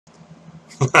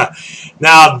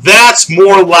Now that's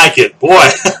more like it, boy.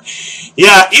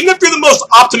 Yeah, even if you're the most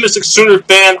optimistic Sooner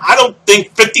fan, I don't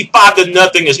think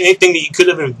 55-0 is anything that you could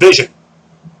have envisioned.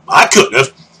 I couldn't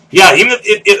have. Yeah, even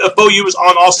if OU was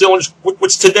on all cylinders,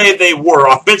 which today they were,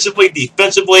 offensively,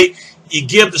 defensively, you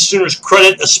give the Sooners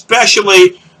credit,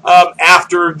 especially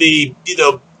after the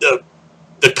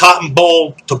Cotton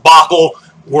Bowl debacle,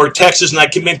 where Texas, and I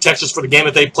commend Texas for the game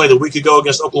that they played a week ago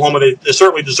against Oklahoma. They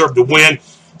certainly deserved to win.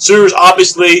 Sooners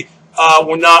obviously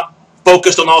were not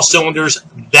focused on all cylinders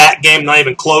that game, not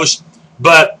even close.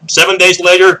 But 7 days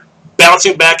later,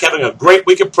 bouncing back, having a great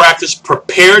week of practice,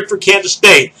 prepared for Kansas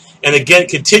State, and again,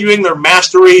 continuing their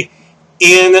mastery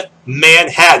in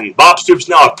Manhattan. Bob Stoops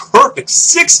now a perfect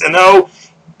 6-0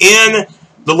 in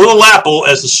the Little Apple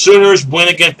as the Sooners win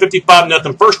again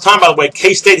 55-0. First time, by the way,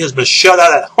 K-State has been shut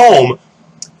out at home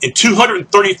in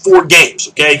 234 games.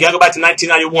 Okay, you got to go back to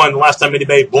 1991, the last time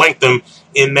anybody blanked them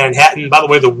in Manhattan. By the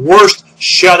way, the worst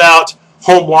shutout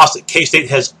home loss that K-State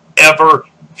has ever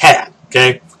had.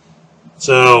 Okay,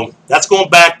 so that's going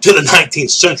back to the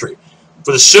 19th century.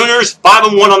 For the Sooners,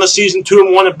 5-1 on the season,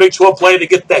 2-1 in Big 12 play. They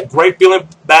get that great feeling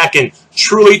back and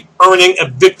truly earning a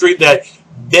victory that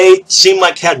they seem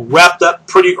like had wrapped up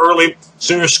pretty early.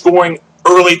 Sooners scoring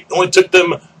early. Only took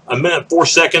them a minute and 4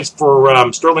 seconds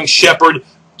for Sterling Shepard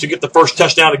to get the first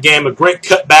touchdown of the game. A great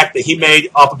cutback that he made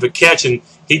off of a catch, and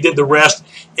he did the rest.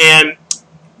 And,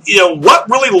 you know, what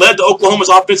really led to Oklahoma's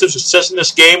offensive success in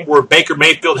this game, where Baker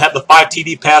Mayfield had the 5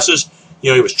 TD passes.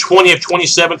 You know, he was 20 of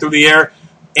 27 through the air.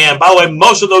 And, by the way,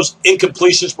 most of those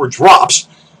incompletions were drops.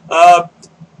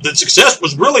 The success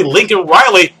was really Lincoln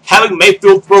Riley having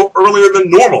Mayfield throw earlier than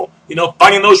normal. You know,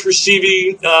 finding those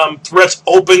receiving threats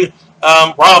open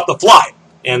right off the fly.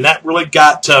 And that really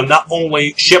got not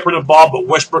only Shepard involved, but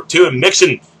Westbrook too. And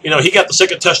Mixon, you know, he got the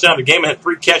second touchdown of the game and had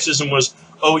 3 catches and was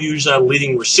OU's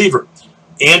leading receiver.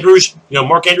 Andrews, you know,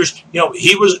 Mark Andrews, you know,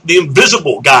 he was the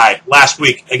invisible guy last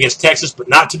week against Texas, but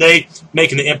not today,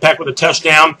 making the impact with a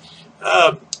touchdown.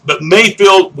 But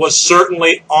Mayfield was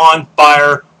certainly on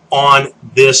fire on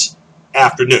this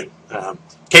afternoon.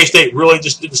 K-State really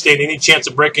just didn't stand any chance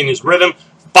of breaking his rhythm.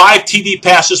 5 TD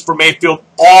passes for Mayfield,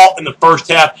 all in the first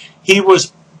half. He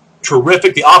was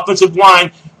terrific. The offensive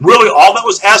line, really all that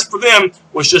was asked for them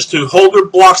was just to hold their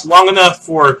blocks long enough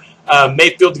for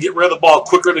Mayfield to get rid of the ball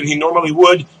quicker than he normally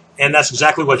would, and that's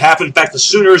exactly what happened. In fact, the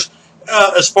Sooners,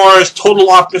 as far as total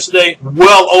offense today,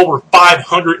 well over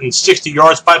 560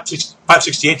 yards,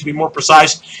 568 to be more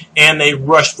precise, and they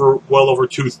rushed for well over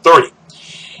 230.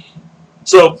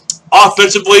 So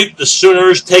offensively, the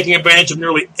Sooners taking advantage of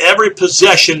nearly every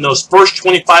possession. Those first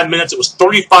 25 minutes, it was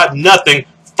 35-0,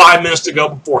 5 minutes to go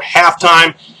before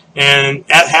halftime. And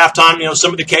at halftime, you know,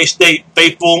 some of the K-State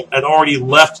faithful had already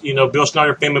left, you know, Bill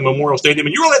Snyder Family Memorial Stadium.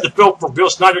 And you really had to feel for Bill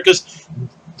Snyder because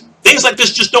things like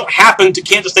this just don't happen to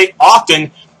Kansas State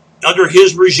often under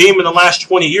his regime in the last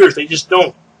 20 years. They just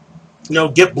don't, you know,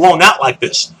 get blown out like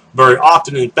this very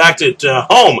often. In fact, at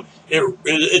home,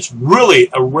 it's really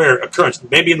a rare occurrence.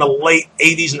 Maybe in the late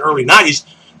 80s and early 90s,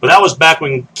 but that was back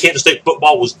when Kansas State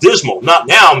football was dismal. Not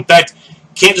now. In fact,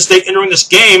 Kansas State entering this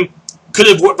game could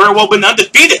have very well been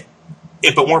undefeated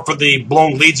if it weren't for the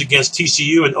blown leads against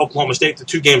TCU and Oklahoma State the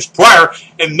 2 games prior,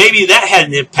 and maybe that had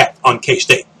an impact on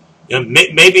K-State. You know,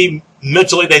 maybe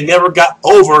mentally they never got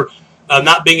over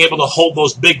not being able to hold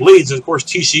those big leads. And, of course,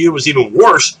 TCU was even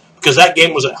worse because that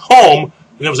game was at home,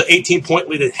 and it was an 18-point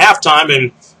lead at halftime,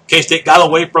 and K-State got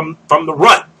away from the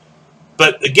run.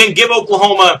 But, again, give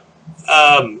Oklahoma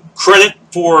credit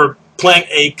for playing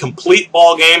a complete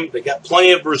ball game. They got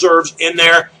plenty of reserves in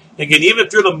there. Again, even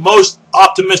if you're the most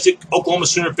optimistic Oklahoma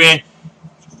Sooner fan,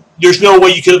 there's no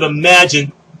way you could have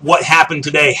imagined what happened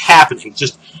today happening.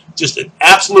 Just an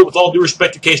absolute, with all due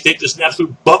respect to K-State, just an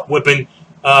absolute butt whipping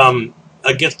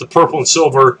against the purple and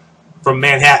silver from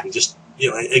Manhattan. Just,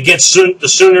 you know, against the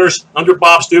Sooners under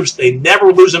Bob Stoops, they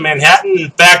never lose in Manhattan.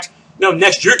 In fact, you know,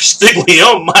 next year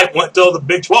Stiglio might want to tell the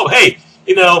Big 12, hey,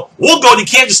 you know, we'll go to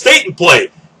Kansas State and play.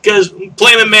 Because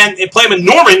playing in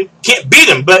Norman can't beat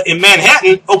them, but in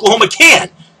Manhattan, Oklahoma can.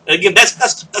 And again,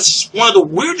 that's one of the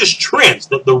weirdest trends.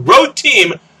 The road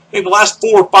team, I think the last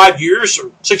 4 or 5 years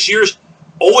or 6 years,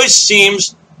 always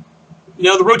seems, you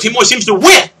know, the road team always seems to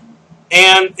win.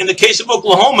 And in the case of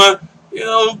Oklahoma, you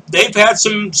know, they've had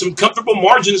some comfortable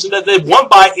margins that they've won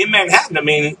by in Manhattan. I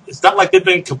mean, it's not like they've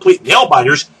been complete nail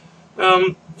biters.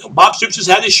 Bob Stoops has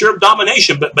had his share of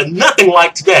domination, but nothing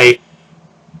like today.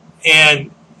 And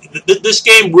this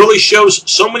game really shows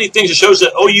so many things. It shows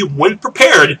that OU, when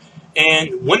prepared,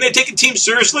 and when they take a team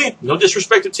seriously, no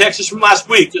disrespect to Texas from last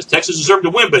week, because Texas deserved to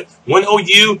win, but when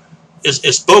OU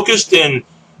is focused and,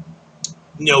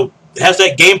 you know, has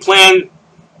that game plan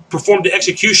performed to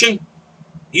execution,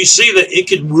 you see that it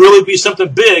could really be something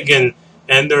big, and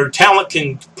their talent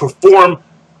can perform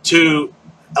to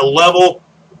a level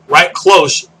right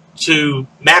close to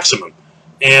maximum.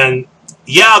 And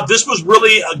yeah, this was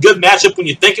really a good matchup when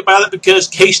you think about it, because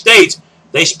K-State,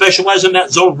 they specialize in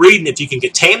that zone read, and if you can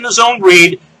contain the zone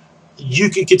read, you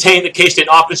can contain the K-State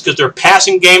offense, because their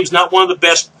passing game is not one of the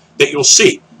best that you'll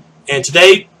see. And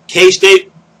today,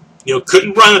 K-State,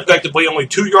 couldn't run effectively, only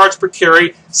 2 yards per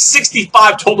carry,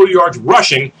 65 total yards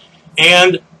rushing,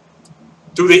 and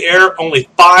through the air, only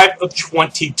 5 of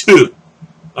 22.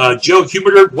 Joe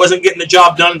Huberter wasn't getting the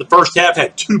job done in the first half,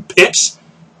 had 2 picks,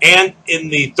 and in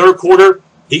the third quarter,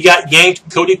 he got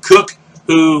yanked. Cody Cook,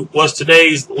 who was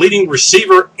today's leading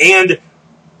receiver and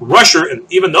rusher, and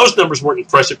even those numbers weren't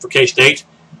impressive for K-State,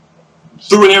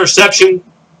 threw an interception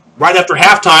right after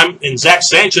halftime, and Zach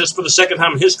Sanchez, for the second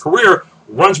time in his career,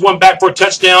 runs one back for a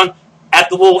touchdown at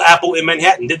the Little Apple in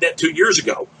Manhattan. Did that 2 years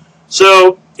ago.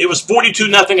 So it was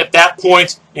 42-0 at that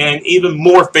point, and even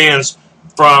more fans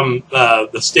from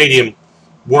the stadium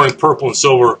wearing purple and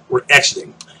silver were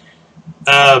exiting.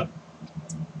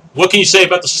 What can you say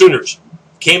about the Sooners?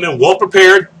 Came in well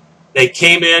prepared. They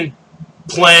came in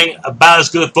playing about as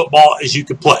good a football as you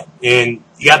could play. And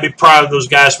you got to be proud of those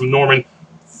guys from Norman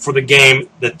for the game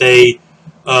that they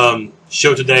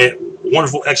showed today.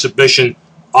 Wonderful exhibition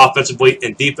offensively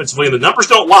and defensively. And the numbers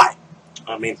don't lie.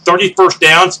 I mean, 30 first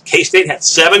downs. K-State had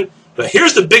 7. But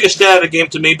here's the biggest stat of the game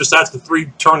to me, besides the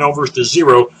 3 turnovers to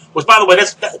 0, was, by the way,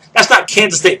 that's not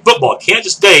Kansas State football.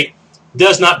 Kansas State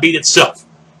does not beat itself.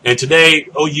 And today,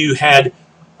 OU had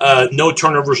no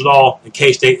turnovers at all, and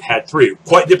K-State had 3.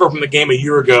 Quite different from the game a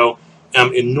year ago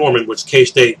in Norman, which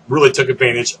K-State really took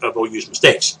advantage of OU's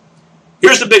mistakes.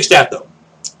 Here's the big stat, though.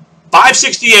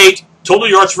 568 total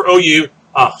yards for OU,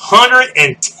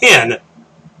 110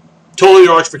 total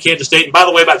yards for Kansas State. And by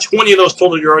the way, about 20 of those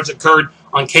total yards occurred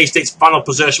on K-State's final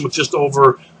possession with just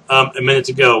over a minute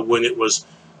to go, when it was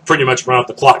pretty much around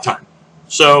the clock time.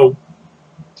 So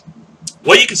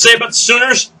what you can say about the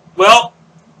Sooners? Well,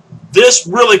 this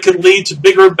really could lead to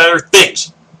bigger and better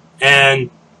things. And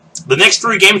the next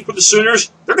 3 games for the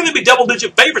Sooners, they're going to be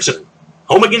double-digit favorites in them.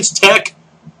 Home against Tech,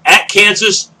 at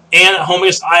Kansas, and at home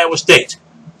against Iowa State.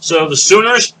 So the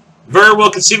Sooners very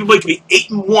well conceivably could be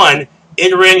 8-1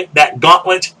 entering that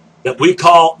gauntlet that we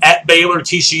call at Baylor,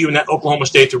 TCU, and at Oklahoma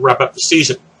State to wrap up the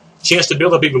season. Chance to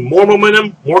build up even more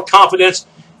momentum, more confidence,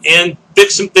 and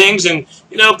fix some things. And,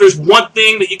 if there's one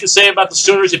thing that you can say about the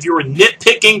Sooners, if you were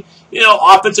nitpicking,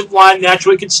 offensive line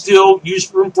naturally could still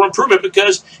use room for improvement,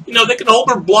 because, they can hold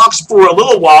their blocks for a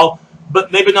little while,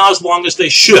 but maybe not as long as they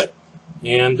should.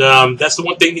 And that's the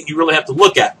one thing that you really have to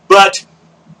look at. But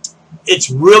it's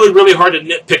really, really hard to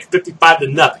nitpick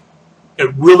 55-0.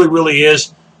 It really, really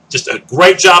is. Just a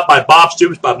great job by Bob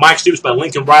Stoops, by Mike Stoops, by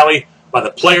Lincoln Riley, by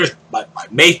the players, by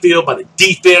Mayfield, by the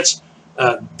defense.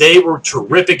 They were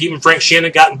terrific. Even Frank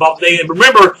Shannon got involved today. And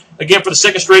remember, again, for the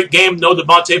second straight game, no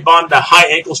Devontae Bond, the high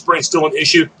ankle sprain still an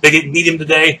issue. They didn't need him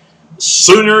today.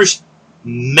 Sooners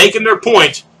making their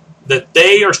point that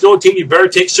they are still a team you better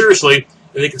take seriously,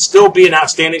 and they can still be an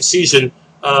outstanding season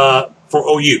for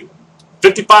OU.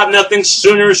 55-0,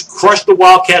 Sooners crushed the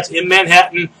Wildcats in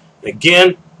Manhattan.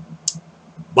 Again,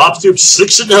 Bob Stoops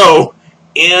 6-0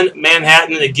 in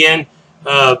Manhattan. Again,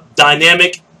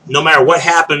 dynamic, no matter what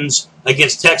happens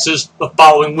against Texas the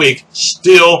following week,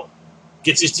 still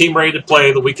gets his team ready to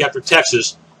play the week after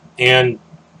Texas, and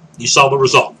you saw the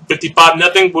result.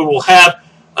 55-0. We will have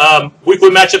weekly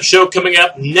matchup show coming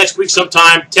up next week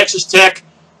sometime. Texas Tech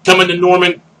coming to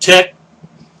Norman. Tech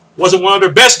wasn't one of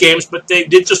their best games, but they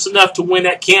did just enough to win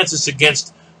at Kansas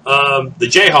against the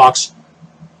Jayhawks.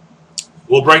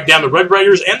 We'll break down the Red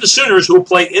Raiders and the Sooners, who will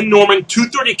play in Norman,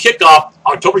 2:30 kickoff,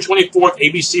 October 24th,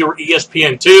 ABC or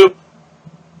ESPN2.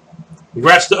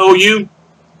 Congrats to OU.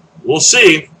 We'll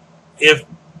see if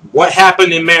what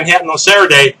happened in Manhattan on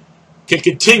Saturday can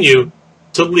continue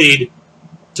to lead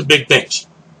to big things.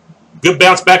 Good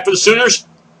bounce back for the Sooners.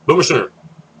 Boomer Sooner.